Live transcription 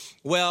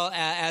Well,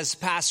 as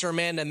Pastor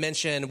Amanda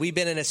mentioned, we've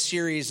been in a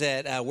series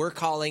that we're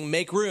calling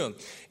Make Room.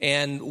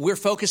 And we're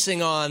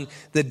focusing on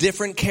the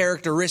different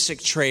characteristic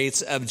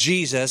traits of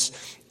Jesus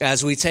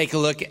as we take a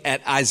look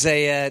at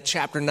Isaiah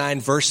chapter 9,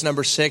 verse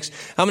number 6.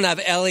 I'm going to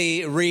have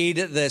Ellie read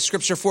the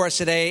scripture for us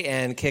today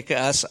and kick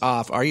us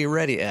off. Are you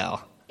ready,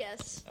 Elle?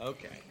 Yes.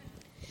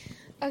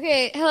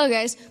 Okay, hello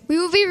guys. We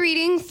will be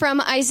reading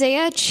from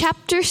Isaiah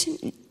chapter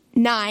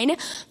 9,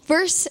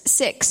 verse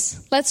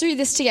 6. Let's read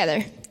this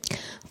together.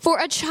 For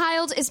a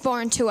child is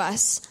born to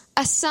us,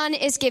 a son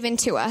is given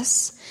to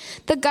us.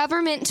 The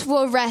government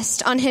will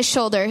rest on his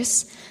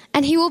shoulders,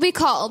 and he will be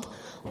called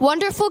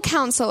Wonderful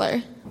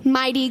Counselor,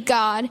 Mighty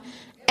God,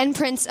 and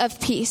Prince of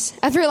Peace.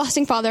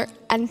 Everlasting Father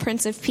and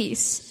Prince of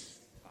Peace.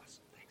 Awesome.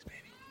 Thanks,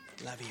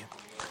 baby. Love you.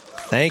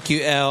 Thank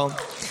you, Elle.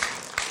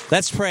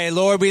 Let's pray.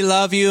 Lord, we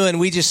love you, and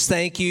we just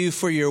thank you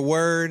for your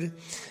word.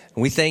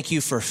 We thank you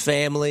for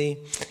family,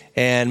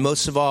 and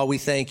most of all, we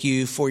thank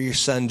you for your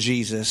son,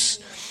 Jesus.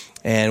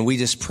 And we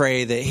just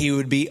pray that he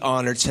would be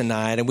honored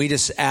tonight. And we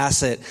just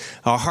ask that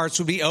our hearts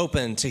would be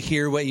open to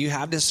hear what you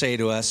have to say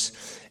to us.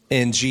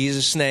 In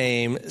Jesus'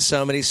 name,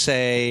 somebody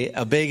say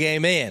a big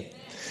amen.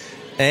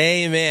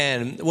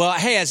 Amen. Well,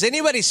 hey, has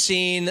anybody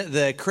seen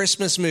the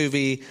Christmas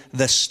movie,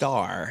 The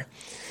Star?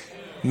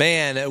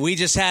 Man, we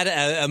just had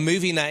a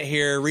movie night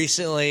here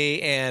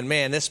recently, and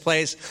man, this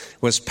place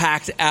was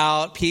packed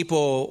out.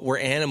 People were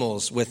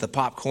animals with the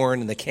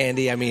popcorn and the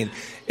candy. I mean,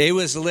 it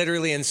was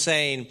literally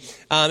insane.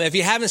 If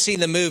you haven't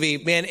seen the movie,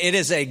 man, it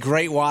is a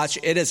great watch.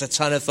 It is a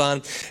ton of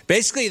fun.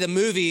 Basically, the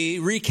movie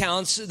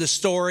recounts the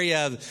story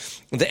of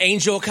the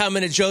angel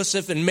coming to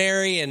Joseph and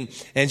Mary, and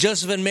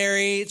Joseph and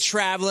Mary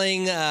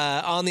traveling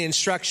on the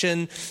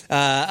instruction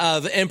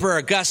of Emperor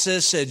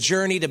Augustus, a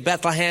journey to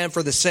Bethlehem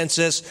for the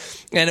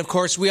census. And of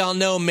course, we all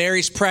know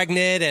Mary's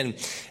pregnant,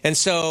 and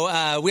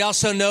so we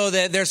also know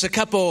that there's a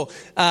couple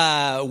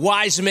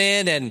wise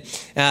men,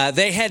 and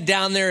they head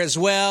down there as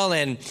well,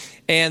 and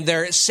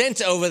they're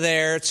sent over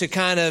there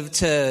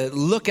to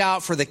look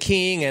out for the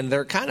king, and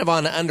they're kind of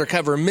on an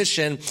undercover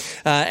mission.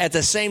 At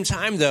the same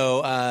time,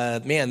 though,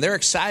 man, they're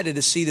excited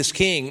to see this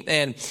king.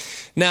 And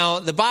now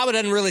the Bible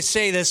doesn't really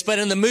say this, but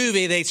in the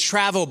movie they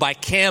travel by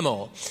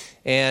camel.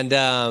 And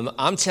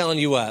I'm telling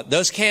you what,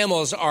 those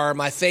camels are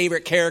my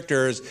favorite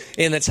characters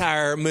in the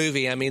entire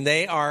movie. I mean,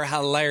 they are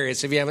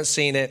hilarious. If you haven't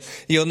seen it,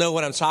 you'll know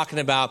what I'm talking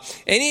about.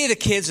 Any of the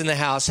kids in the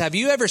house, have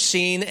you ever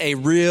seen a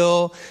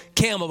real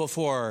camel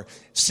before?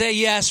 Say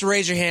yes,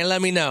 raise your hand,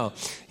 let me know.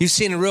 You've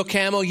seen a real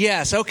camel?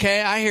 Yes,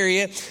 okay, I hear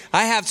you.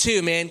 I have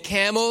too, man.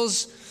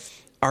 Camels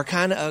are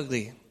kind of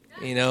ugly.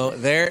 You know,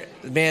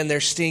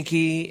 they're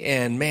stinky,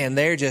 and man,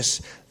 they're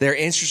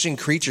interesting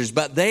creatures,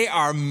 but they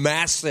are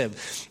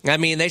massive. I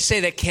mean, they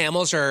say that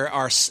camels are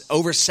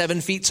over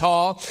 7 feet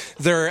tall.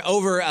 They're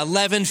over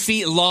 11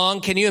 feet long.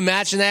 Can you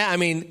imagine that? I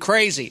mean,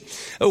 crazy.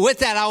 With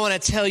that, I want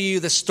to tell you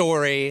the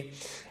story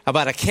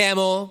about a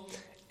camel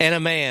and a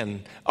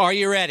man. Are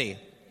you ready?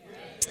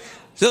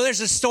 So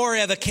there's a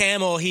story of a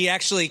camel. He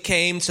actually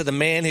came to the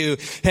man who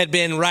had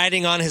been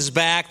riding on his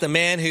back, the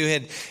man who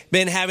had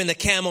been having the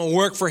camel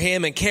work for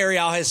him and carry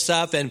all his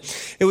stuff. And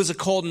it was a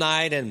cold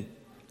night, and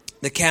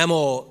the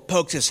camel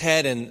poked his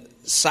head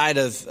inside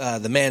of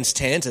the man's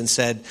tent and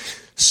said,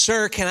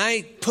 "Sir, can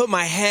I put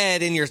my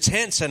head in your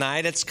tent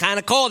tonight? It's kind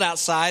of cold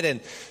outside."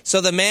 And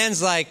so the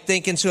man's like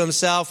thinking to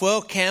himself,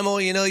 "Well, camel,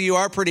 you know, you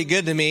are pretty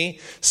good to me,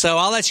 so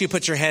I'll let you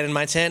put your head in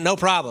my tent, no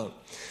problem."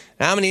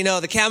 How many know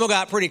the camel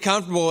got pretty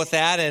comfortable with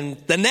that? And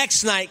the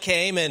next night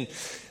came, and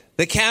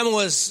the camel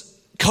was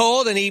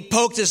cold, and he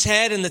poked his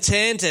head in the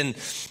tent, and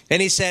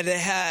he said,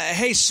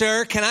 "Hey,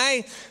 sir, can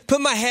I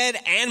put my head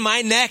and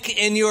my neck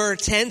in your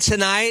tent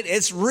tonight?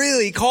 It's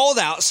really cold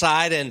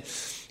outside." And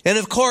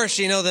of course,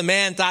 you know, the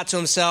man thought to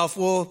himself,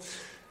 "Well,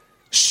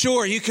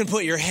 sure, you can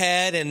put your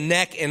head and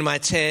neck in my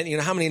tent." You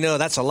know, how many know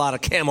that's a lot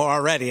of camel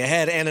already, a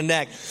head and a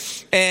neck?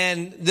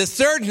 And the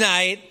third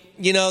night,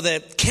 you know,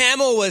 the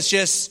camel was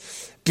just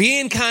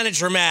being kind of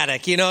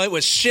dramatic. You know, it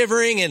was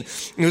shivering, and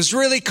it was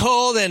really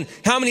cold. And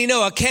how many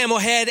know a camel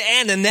head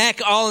and a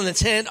neck all in the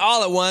tent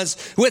all at once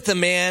with the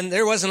man?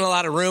 There wasn't a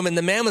lot of room, and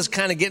the man was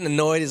kind of getting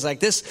annoyed. He's like,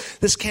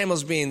 this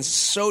camel's being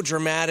so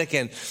dramatic,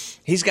 and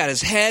he's got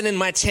his head in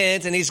my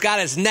tent, and he's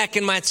got his neck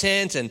in my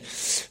tent. And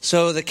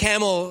so the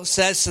camel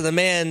says to the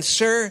man,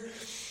 "Sir,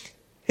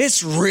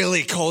 it's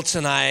really cold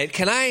tonight.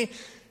 Can I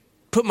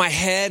put my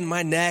head,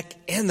 my neck,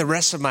 and the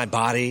rest of my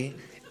body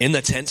in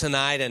the tent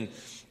tonight?" And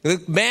the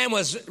man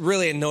was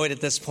really annoyed at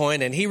this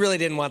point, and he really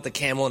didn't want the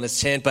camel in his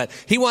tent, but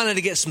he wanted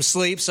to get some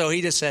sleep, so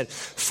he just said,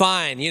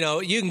 "Fine, you know,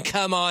 you can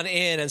come on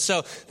in." And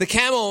so the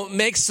camel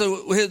makes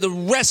the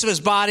rest of his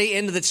body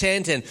into the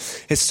tent, and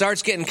it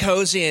starts getting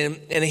cozy,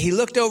 and he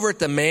looked over at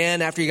the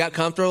man after he got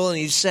comfortable, and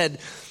he said,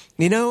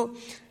 "You know,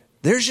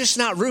 there's just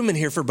not room in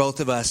here for both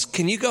of us.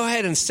 Can you go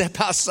ahead and step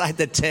outside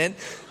the tent,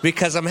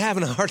 because I'm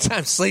having a hard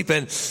time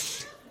sleeping?"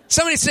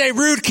 Somebody say,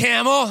 "Rude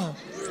camel."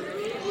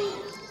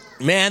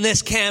 Man,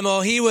 this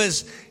camel, he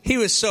was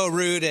so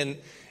rude. And,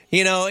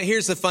 you know,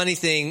 here's the funny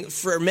thing.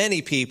 For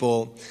many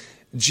people,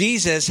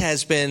 Jesus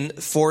has been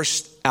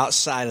forced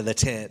outside of the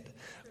tent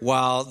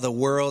while the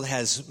world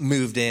has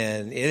moved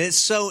in. And it's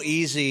so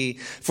easy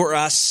for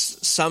us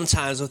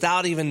sometimes,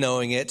 without even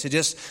knowing it, to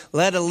just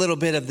let a little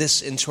bit of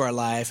this into our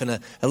life and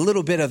a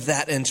little bit of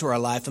that into our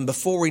life. And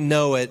before we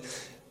know it,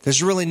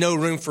 there's really no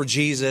room for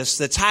Jesus.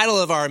 The title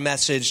of our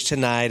message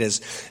tonight is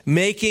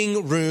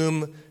Making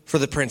Room for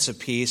the Prince of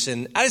Peace.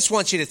 And I just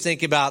want you to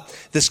think about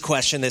this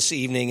question this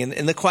evening.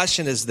 And the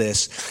question is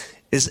this,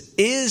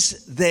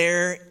 is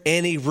there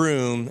any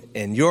room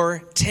in your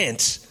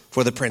tent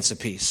for the Prince of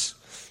Peace?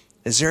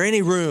 Is there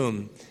any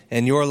room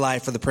in your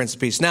life for the Prince of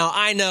Peace? Now,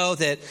 I know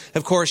that,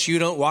 of course, you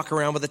don't walk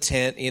around with a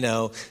tent,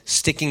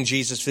 sticking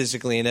Jesus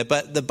physically in it.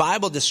 But the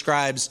Bible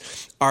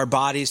describes our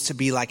bodies to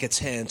be like a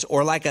tent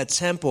or like a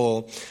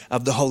temple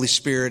of the Holy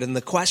Spirit. And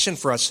the question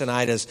for us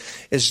tonight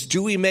is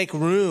do we make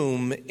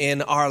room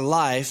in our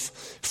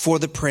life for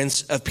the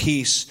Prince of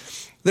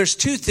Peace? There's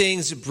two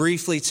things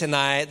briefly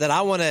tonight that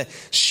I want to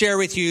share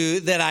with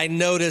you that I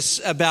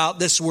notice about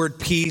this word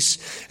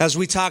peace as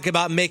we talk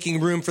about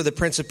making room for the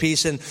Prince of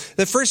Peace. And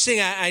the first thing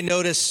I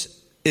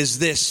notice is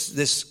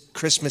this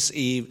Christmas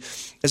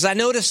Eve, is I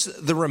notice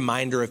the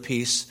reminder of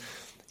peace.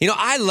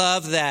 I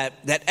love that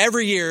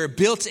every year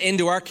built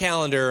into our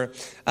calendar,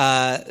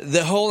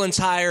 the whole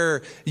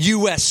entire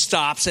U.S.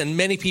 stops and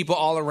many people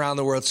all around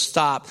the world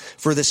stop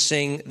for this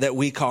thing that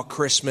we call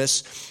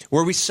Christmas,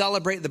 where we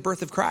celebrate the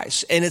birth of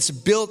Christ. And it's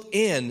built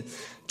in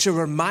to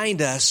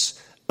remind us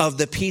of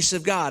the peace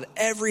of God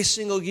every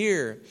single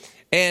year.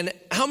 And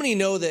how many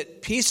know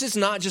that peace is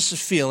not just a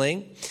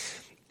feeling,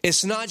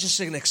 it's not just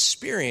an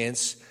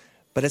experience,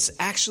 but it's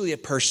actually a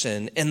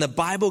person. And the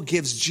Bible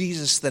gives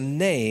Jesus the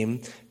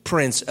name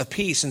Prince of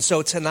Peace. And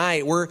so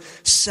tonight we're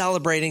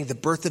celebrating the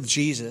birth of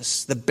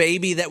Jesus, the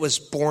baby that was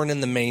born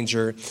in the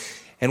manger.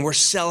 And we're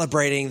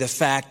celebrating the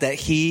fact that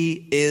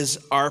he is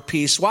our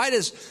peace. Why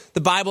does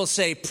the Bible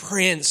say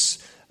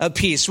Prince of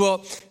Peace?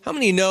 Well, how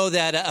many know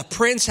that a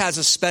prince has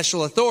a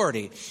special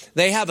authority?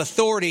 They have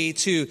authority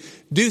to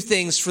do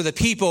things for the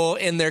people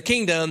in their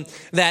kingdom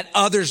that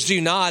others do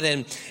not.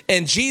 And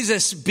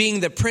Jesus, being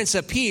the Prince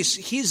of Peace,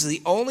 he's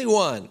the only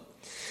one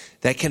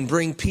that can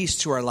bring peace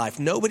to our life.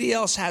 Nobody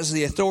else has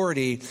the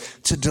authority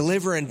to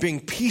deliver and bring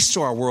peace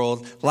to our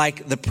world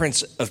like the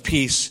Prince of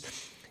Peace.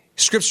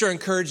 Scripture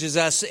encourages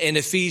us in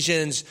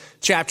Ephesians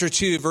chapter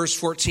 2, verse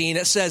 14.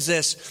 It says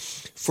this,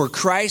 "For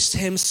Christ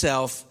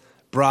himself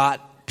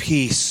brought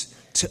peace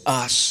to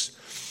us."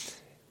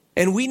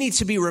 And we need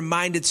to be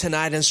reminded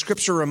tonight, and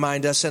Scripture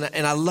reminds us, and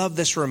I love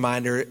this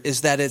reminder,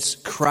 is that it's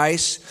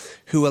Christ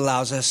who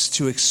allows us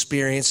to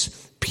experience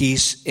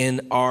peace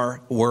in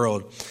our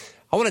world.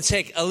 I want to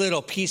take a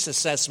little peace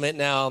assessment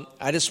now.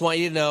 I just want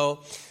you to know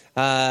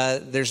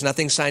there's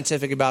nothing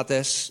scientific about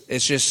this.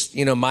 It's just,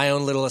 my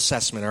own little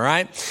assessment, all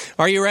right?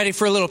 Are you ready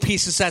for a little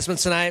peace assessment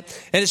tonight?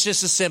 And it's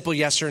just a simple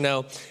yes or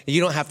no. You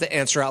don't have to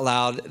answer out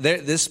loud.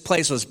 This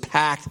place was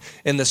packed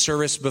in the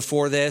service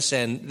before this,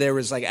 and there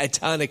was like a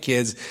ton of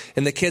kids,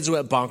 and the kids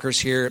went bonkers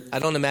here. I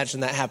don't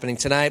imagine that happening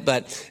tonight,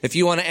 but if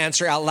you want to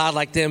answer out loud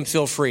like them,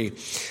 feel free.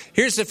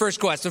 Here's the first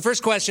question. The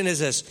first question is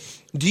this: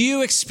 do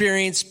you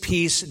experience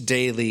peace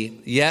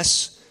daily?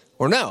 Yes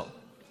or no?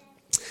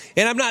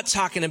 And I'm not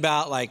talking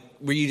about like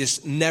where you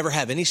just never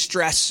have any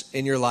stress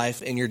in your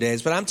life, in your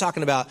days, but I'm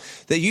talking about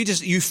that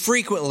you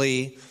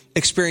frequently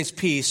experience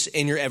peace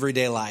in your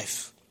everyday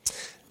life.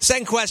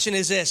 Second question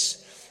is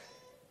this: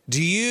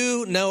 do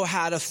you know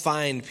how to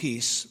find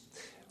peace?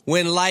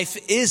 When life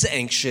is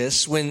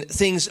anxious, when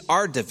things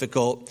are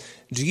difficult,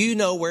 do you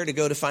know where to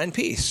go to find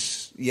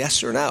peace?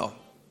 Yes or no?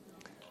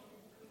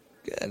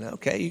 Good.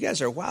 Okay. You guys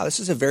are, wow,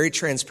 this is a very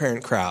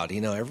transparent crowd.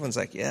 Everyone's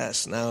like,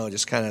 yes, no,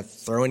 just kind of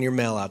throwing your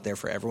mail out there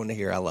for everyone to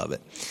hear. I love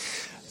it.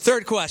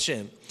 Third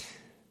question.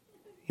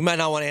 You might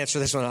not want to answer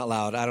this one out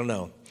loud. I don't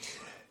know.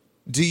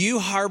 Do you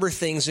harbor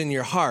things in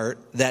your heart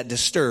that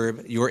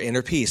disturb your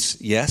inner peace?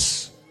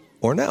 Yes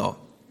or no?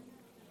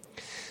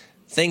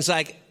 Things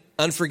like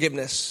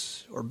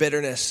unforgiveness or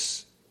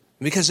bitterness.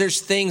 Because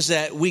there's things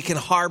that we can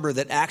harbor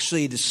that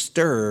actually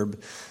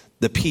disturb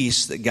the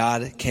peace that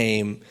God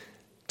came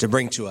to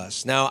bring to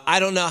us. Now, I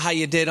don't know how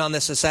you did on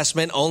this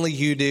assessment. Only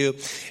you do.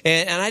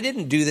 And I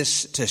didn't do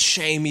this to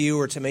shame you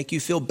or to make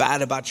you feel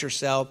bad about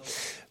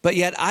yourself. But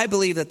yet I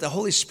believe that the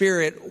Holy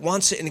Spirit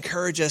wants to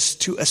encourage us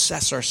to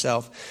assess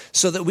ourselves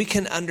so that we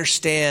can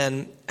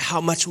understand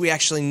how much we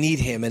actually need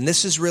him. And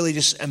this is really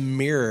just a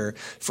mirror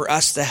for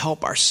us to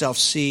help ourselves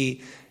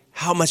see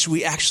how much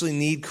we actually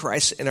need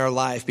Christ in our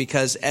life.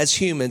 Because as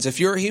humans, if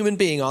you're a human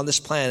being on this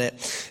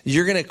planet,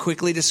 you're going to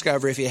quickly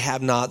discover, if you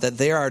have not, that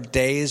there are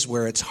days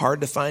where it's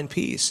hard to find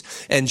peace.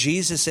 And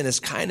Jesus in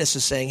his kindness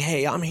is saying,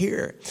 hey, I'm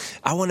here.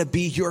 I want to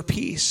be your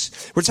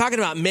peace. We're talking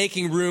about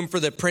making room for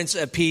the Prince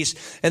of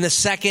Peace. And the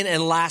second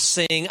and last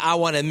thing I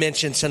want to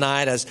mention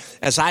tonight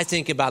as I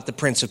think about the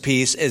Prince of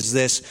Peace is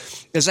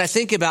this, as I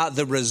think about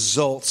the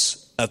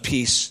results of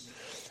peace.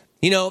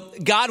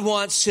 God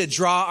wants to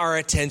draw our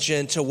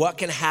attention to what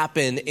can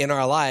happen in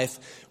our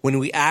life when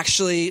we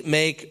actually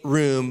make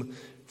room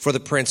for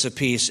the Prince of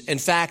Peace. In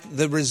fact,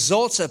 the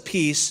results of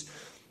peace,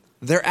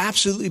 they're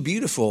absolutely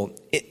beautiful.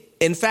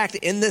 in fact,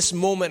 in this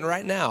moment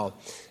right now,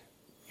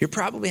 you're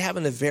probably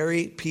having a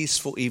very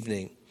peaceful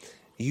evening.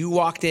 You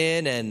walked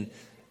in and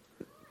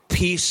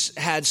peace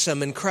had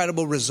some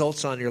incredible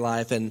results on your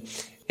life, and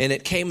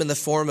it came in the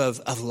form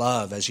of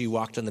love as you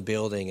walked in the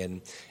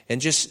building,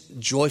 and just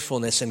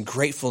joyfulness and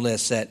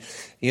gratefulness that,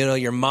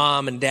 your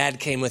mom and dad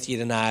came with you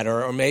tonight,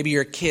 or maybe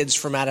your kids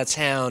from out of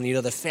town,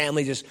 the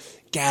family just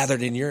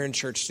gathered and you're in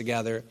church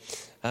together.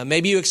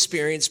 Maybe you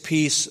experienced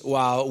peace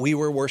while we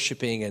were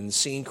worshiping and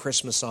singing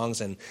Christmas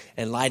songs and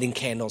lighting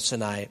candles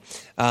tonight.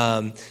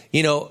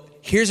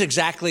 Here's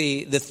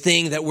exactly the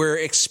thing that we're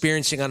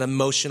experiencing on an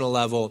emotional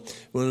level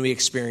when we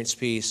experience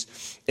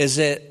peace, is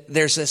that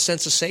there's a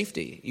sense of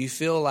safety. You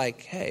feel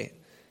like, hey,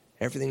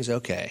 everything's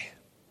okay.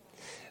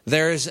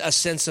 There's a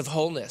sense of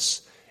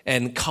wholeness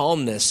and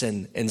calmness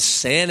and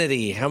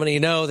sanity. How many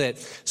know that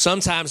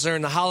sometimes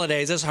during the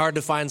holidays, it's hard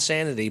to find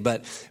sanity,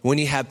 but when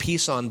you have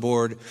peace on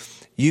board,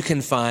 you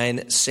can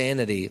find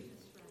sanity.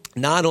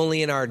 Not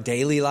only in our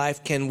daily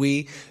life can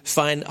we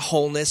find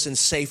wholeness and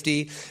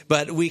safety,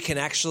 but we can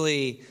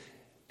actually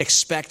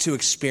expect to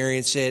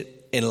experience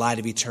it in light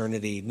of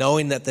eternity,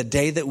 knowing that the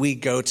day that we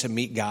go to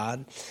meet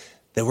God,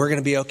 that we're going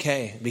to be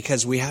okay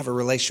because we have a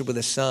relationship with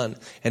His Son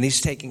and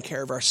He's taking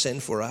care of our sin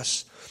for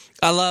us.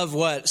 I love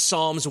what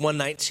Psalms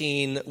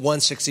 119,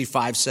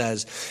 165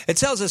 says. It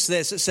tells us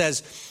this. It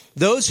says,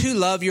 those who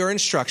love your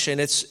instruction,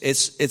 it's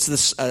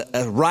this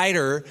a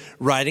writer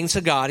writing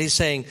to God. He's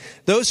saying,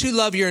 those who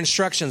love your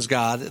instructions,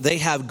 God, they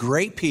have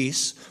great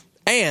peace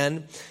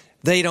and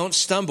they don't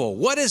stumble.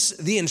 What is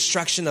the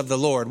instruction of the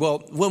Lord?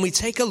 Well, when we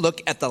take a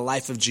look at the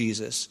life of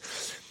Jesus,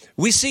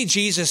 we see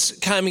Jesus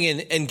coming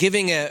in and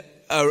giving a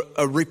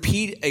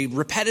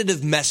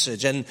repetitive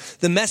message. And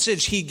the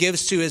message He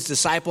gives to His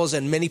disciples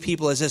and many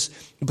people is this: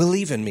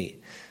 believe in me.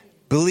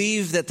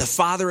 Believe that the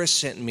Father has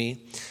sent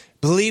me.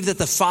 Believe that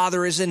the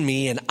Father is in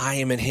me and I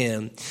am in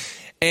Him.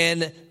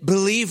 And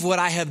believe what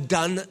I have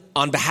done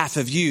on behalf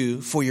of you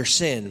for your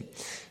sin.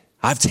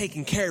 I've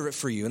taken care of it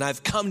for you, and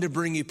I've come to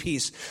bring you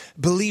peace.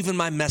 Believe in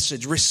my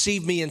message.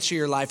 Receive me into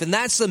your life. And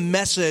that's the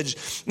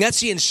message.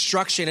 That's the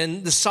instruction.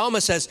 And the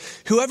psalmist says,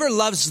 whoever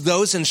loves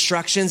those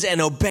instructions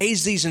and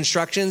obeys these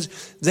instructions,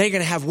 they're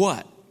going to have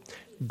what?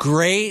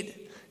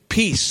 Great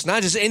peace.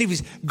 Not just any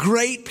peace,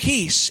 great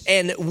peace.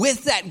 And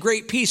with that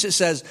great peace, it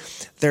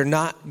says, they're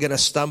not going to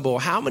stumble.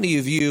 How many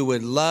of you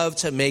would love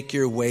to make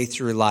your way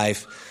through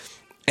life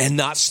and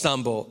not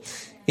stumble?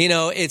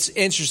 It's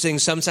interesting.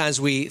 Sometimes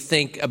we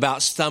think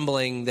about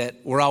stumbling that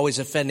we're always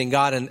offending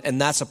God,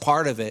 and that's a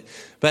part of it.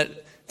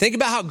 But think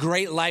about how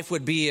great life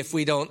would be if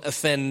we don't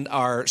offend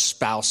our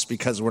spouse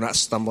because we're not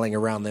stumbling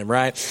around them,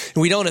 right?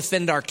 And we don't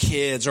offend our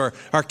kids, or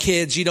our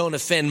kids, you don't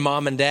offend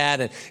mom and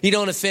dad, and you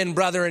don't offend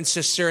brother and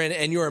sister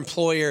and your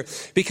employer,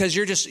 because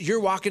you're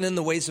walking in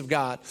the ways of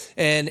God,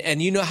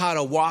 and you know how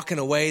to walk in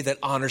a way that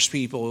honors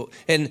people.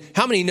 And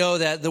how many know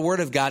that the word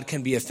of God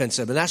can be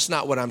offensive? And that's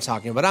not what I'm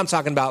talking about. I'm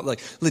talking about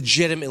like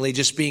legitimately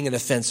just being an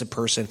offensive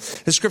person.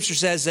 The scripture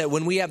says that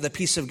when we have the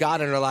peace of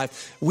God in our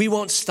life, we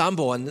won't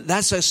stumble. And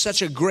that's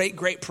such a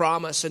great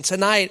promise. And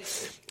tonight,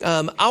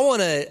 I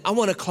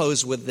want to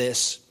close with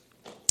this.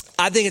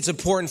 I think it's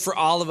important for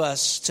all of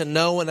us to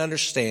know and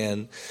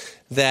understand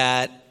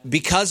that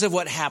because of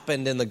what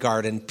happened in the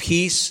garden,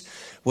 peace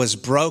was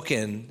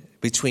broken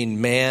between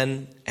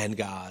man and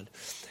God.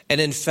 And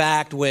in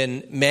fact,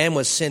 when man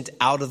was sent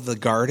out of the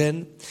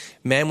garden,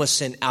 man was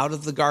sent out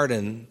of the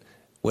garden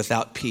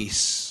without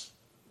peace.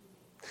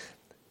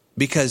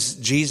 Because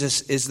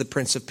Jesus is the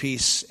Prince of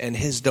Peace, and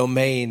His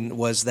domain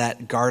was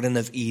that Garden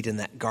of Eden,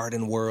 that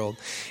garden world.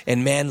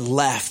 And man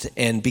left,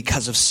 and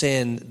because of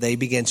sin, they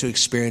began to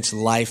experience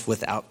life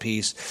without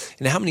peace.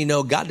 And how many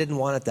know God didn't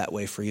want it that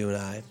way for you and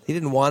I? He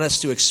didn't want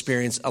us to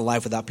experience a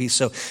life without peace.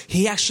 So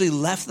He actually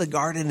left the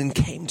garden and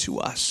came to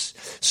us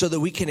so that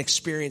we can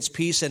experience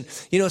peace. And,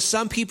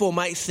 some people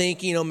might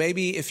think,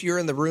 maybe if you're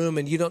in the room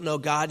and you don't know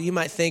God, you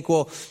might think,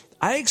 well,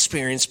 I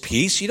experience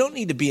peace. You don't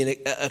need to be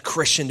a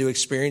Christian to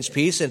experience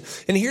peace.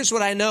 And here's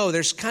what I know.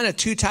 There's kind of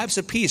two types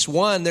of peace.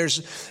 One,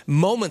 there's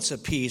moments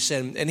of peace.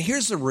 And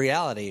here's the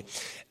reality.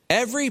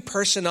 Every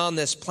person on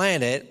this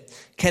planet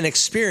can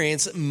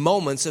experience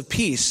moments of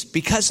peace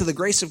because of the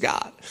grace of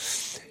God.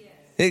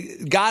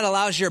 God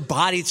allows your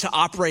body to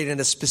operate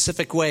in a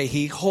specific way.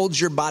 He holds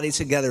your body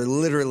together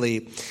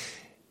literally.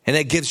 And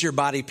it gives your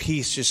body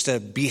peace just to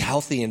be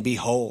healthy and be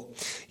whole.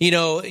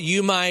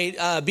 You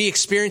might be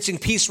experiencing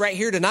peace right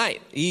here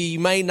tonight. You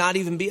may not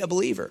even be a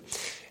believer.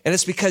 And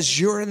it's because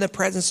you're in the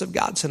presence of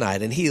God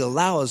tonight, and He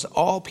allows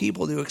all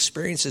people to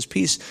experience His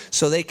peace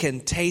so they can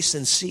taste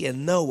and see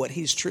and know what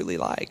He's truly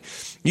like.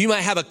 You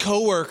might have a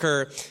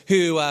coworker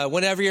who,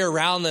 whenever you're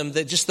around them,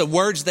 just the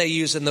words they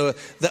use and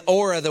the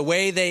aura, the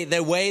way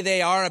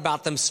they are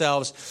about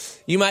themselves,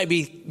 you might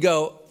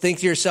think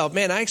to yourself,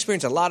 man, I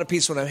experience a lot of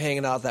peace when I'm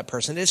hanging out with that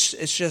person. It's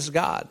just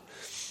God.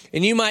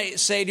 And you might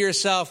say to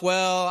yourself,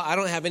 well, I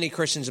don't have any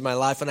Christians in my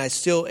life, and I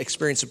still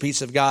experience the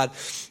peace of God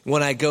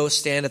when I go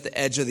stand at the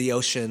edge of the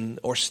ocean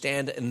or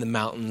stand in the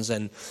mountains.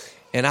 And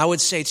I would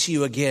say to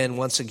you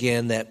once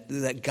again,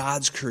 that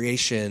God's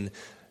creation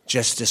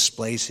just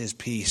displays his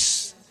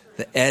peace.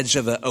 The edge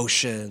of an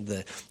ocean,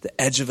 the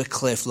edge of a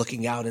cliff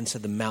looking out into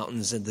the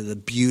mountains, into the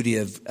beauty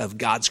of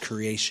God's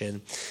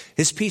creation.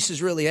 His peace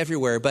is really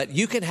everywhere, but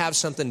you can have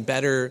something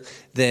better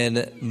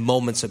than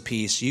moments of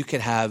peace. You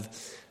can have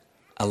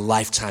a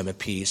lifetime of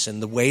peace.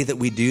 And the way that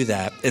we do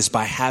that is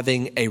by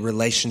having a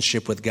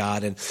relationship with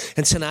God. And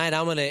tonight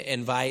I'm going to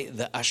invite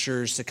the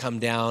ushers to come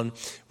down.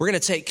 We're going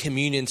to take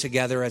communion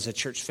together as a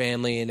church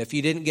family. And if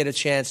you didn't get a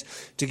chance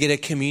to get a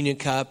communion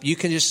cup, you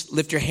can just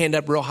lift your hand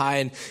up real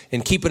high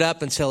and keep it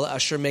up until the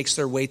usher makes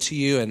their way to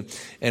you.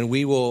 And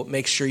we will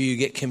make sure you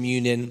get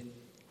communion.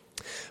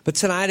 But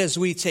tonight as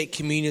we take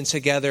communion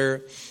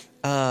together,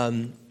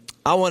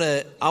 I want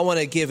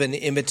to give an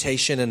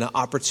invitation and an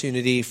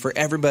opportunity for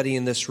everybody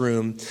in this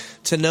room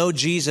to know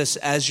Jesus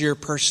as your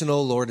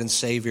personal Lord and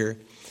Savior.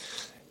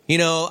 You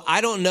know,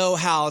 I don't know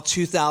how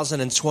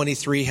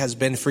 2023 has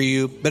been for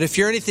you, but if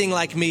you're anything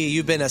like me,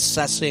 you've been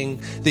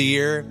assessing the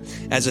year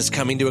as it's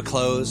coming to a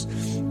close,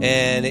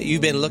 and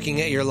you've been looking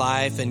at your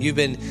life, and you've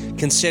been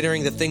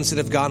considering the things that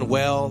have gone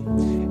well,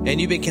 and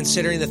you've been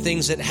considering the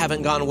things that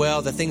haven't gone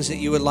well, the things that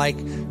you would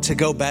like to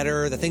go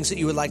better, the things that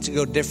you would like to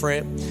go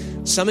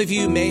different. Some of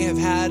you may have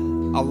had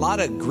a lot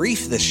of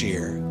grief this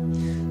year.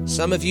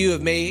 Some of you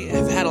may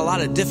have had a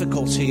lot of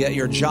difficulty at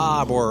your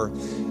job or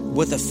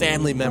with a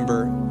family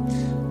member.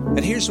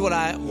 And here's what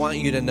I want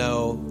you to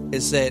know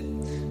is that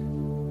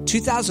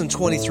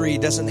 2023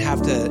 doesn't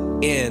have to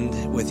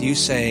end with you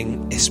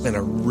saying, it's been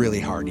a really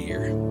hard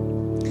year.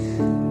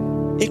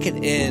 It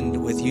can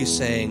end with you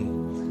saying,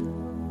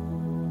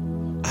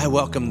 I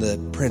welcome the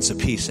Prince of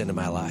Peace into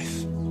my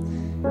life.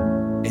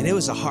 And it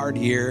was a hard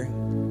year,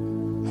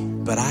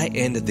 but I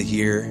ended the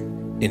year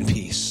in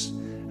peace.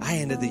 I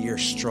ended the year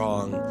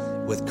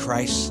strong with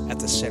Christ at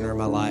the center of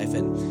my life.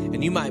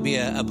 And you might be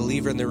a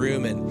believer in the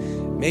room,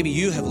 and maybe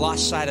you have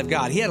lost sight of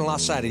God. He hasn't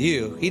lost sight of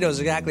you. He knows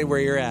exactly where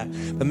you're at.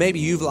 But maybe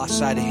you've lost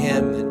sight of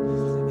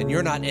him, and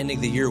you're not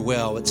ending the year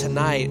well. But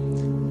tonight,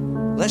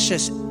 let's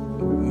just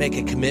make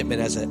a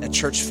commitment as a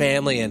church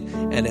family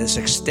and as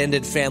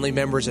extended family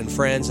members and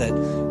friends that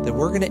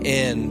we're going to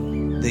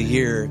end the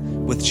year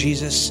with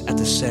Jesus at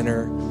the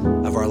center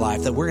of our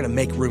life, that we're going to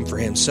make room for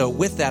him. So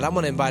with that, I'm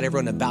going to invite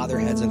everyone to bow their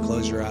heads and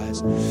close your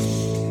eyes.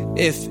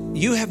 If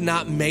you have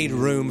not made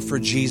room for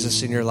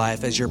Jesus in your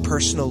life as your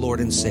personal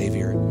Lord and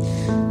Savior,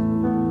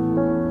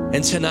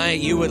 and tonight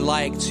you would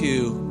like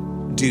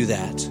to do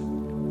that,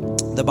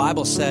 the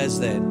Bible says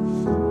that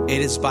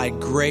it is by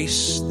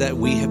grace that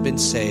we have been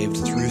saved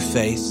through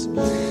faith.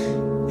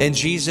 And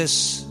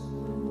Jesus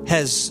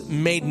has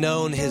made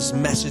known his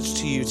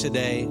message to you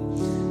today.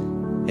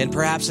 And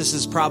perhaps this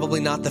is probably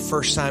not the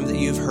first time that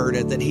you've heard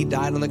it, that he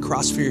died on the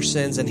cross for your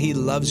sins, and he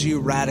loves you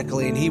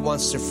radically, and he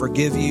wants to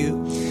forgive you.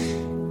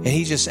 And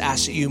he just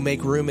asks that you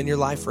make room in your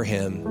life for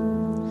him.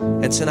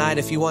 And tonight,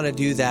 if you want to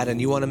do that and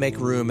you want to make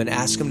room and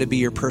ask him to be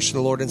your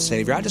personal Lord and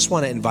Savior, I just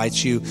want to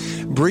invite you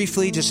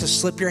briefly just to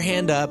slip your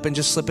hand up and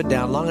just slip it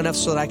down long enough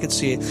so that I could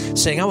see it,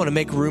 saying, I want to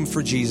make room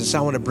for Jesus.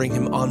 I want to bring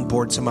him on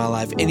board to my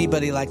life.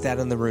 Anybody like that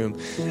in the room?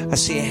 I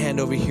see a hand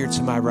over here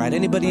to my right.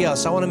 Anybody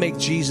else? I want to make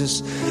Jesus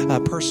a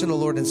personal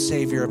Lord and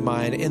Savior of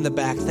mine. In the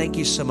back, thank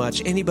you so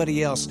much.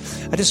 Anybody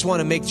else? I just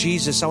want to make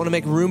Jesus, I want to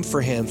make room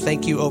for him.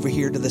 Thank you over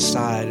here to the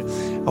side.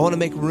 I want to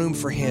make room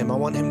for him. I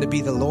want him to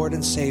be the Lord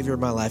and Savior of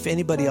my life.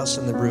 Anybody else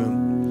in the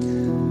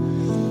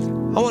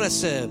room? I want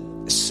us to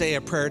say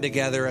a prayer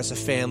together as a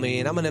family,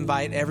 and I'm going to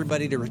invite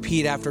everybody to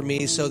repeat after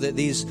me so that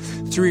these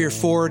 3 or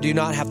 4 do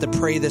not have to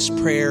pray this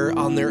prayer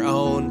on their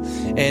own.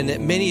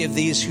 And many of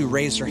these who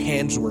raised their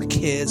hands were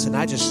kids, and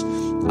I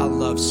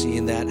love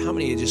seeing that. How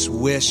many of you just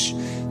wish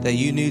that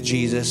you knew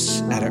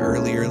Jesus at an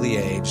early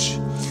age?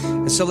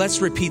 And so let's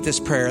repeat this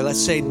prayer.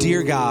 Let's say,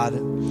 Dear God,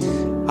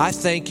 I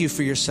thank you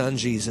for your son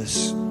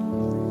Jesus,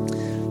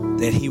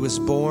 that he was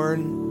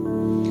born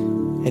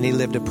and he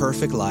lived a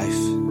perfect life,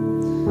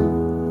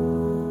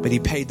 but he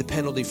paid the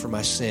penalty for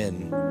my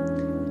sin,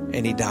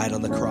 and he died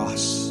on the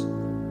cross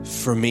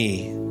for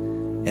me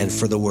and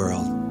for the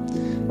world.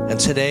 And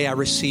today I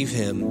receive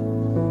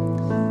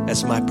him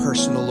as my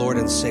personal Lord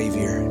and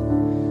Savior.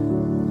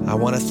 I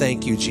want to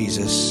thank you,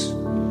 Jesus,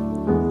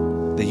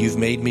 that you've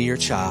made me your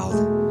child.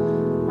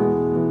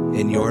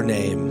 In your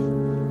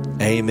name,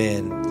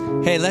 amen.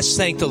 Hey, let's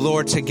thank the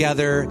Lord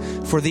together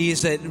for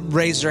these that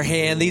raised their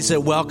hand, these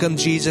that welcome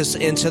Jesus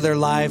into their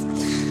life.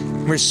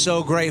 We're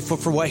so grateful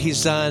for what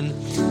he's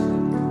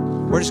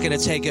done. We're just going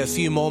to take a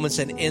few moments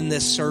and end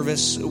this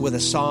service with a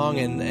song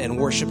and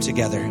worship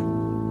together.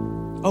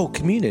 Oh,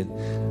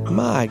 communion.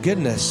 My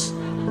goodness.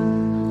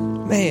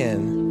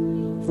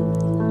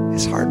 Man,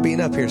 it's hard being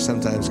up here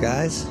sometimes,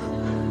 guys.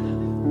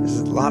 There's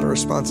a lot of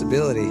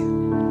responsibility.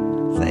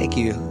 Thank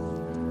you.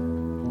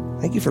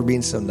 Thank you for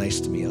being so nice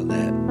to me on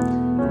that.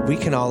 We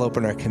can all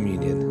open our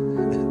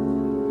communion,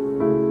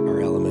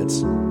 our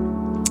elements,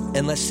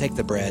 and let's take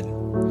the bread.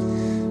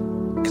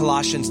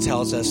 Colossians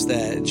tells us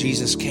that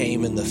Jesus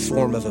came in the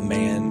form of a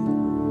man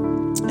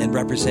and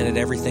represented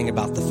everything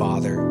about the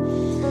Father,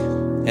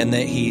 and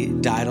that he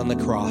died on the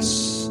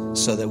cross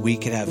so that we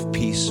could have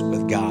peace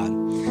with God.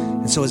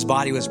 And so his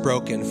body was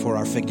broken for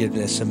our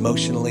forgiveness,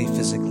 emotionally,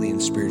 physically,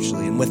 and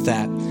spiritually. And with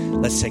that,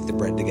 let's take the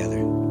bread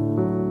together.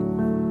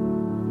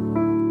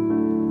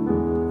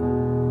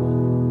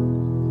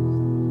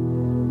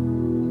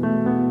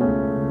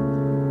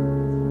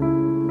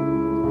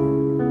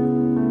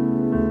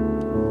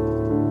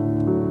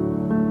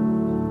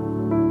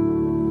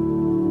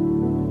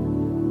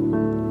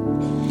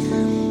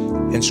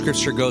 And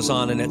scripture goes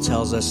on and it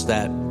tells us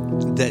that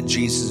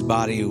Jesus'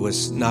 body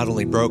was not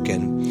only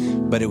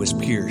broken, but it was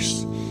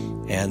pierced,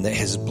 and that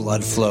his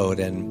blood flowed,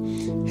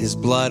 and his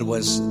blood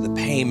was the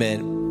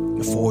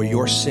payment for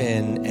your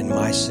sin and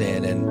my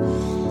sin.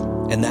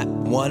 And that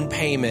one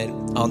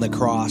payment on the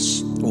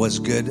cross was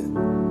good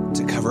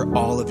to cover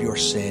all of your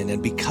sin.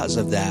 And because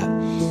of that,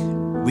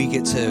 we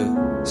get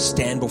to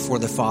stand before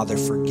the Father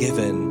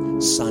forgiven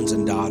sons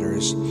and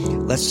daughters.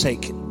 Let's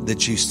take the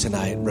juice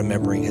tonight,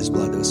 remembering his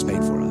blood that was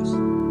paid for us.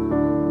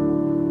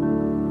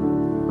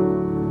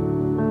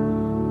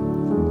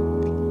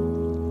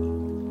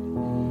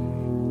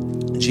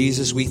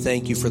 Jesus, we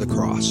thank you for the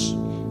cross.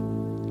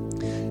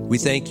 We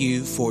thank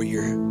you for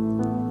your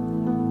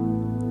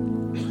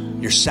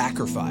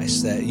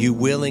sacrifice that you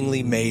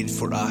willingly made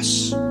for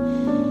us.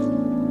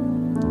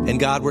 And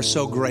God, we're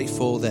so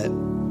grateful that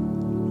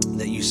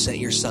you sent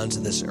your son to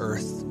this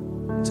earth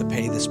to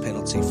pay this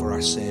penalty for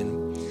our sin.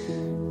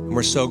 And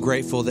we're so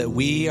grateful that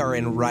we are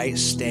in right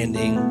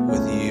standing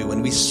with you,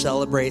 and we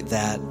celebrate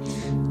that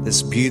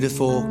this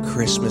beautiful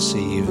Christmas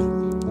Eve.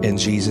 In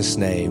Jesus'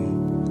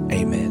 name,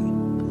 amen.